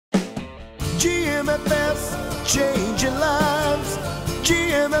GMFS, changing lives.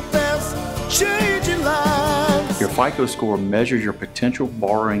 GMFS, changing lives. Your FICO score measures your potential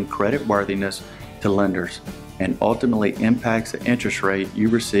borrowing creditworthiness to lenders and ultimately impacts the interest rate you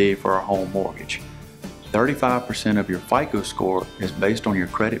receive for a home mortgage. 35% of your FICO score is based on your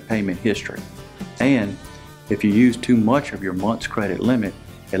credit payment history. And if you use too much of your month's credit limit,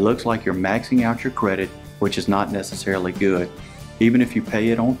 it looks like you're maxing out your credit, which is not necessarily good, even if you pay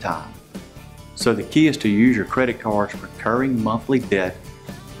it on time. So the key is to use your credit card's recurring monthly debt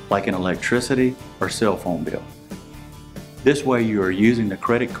like an electricity or cell phone bill. This way you are using the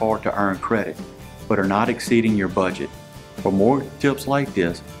credit card to earn credit, but are not exceeding your budget. For more tips like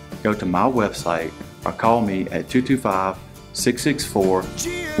this, go to my website or call me at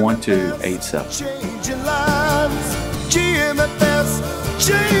 225-664-1287. Changing lives. GMFS,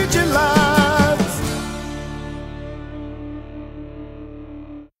 changing lives.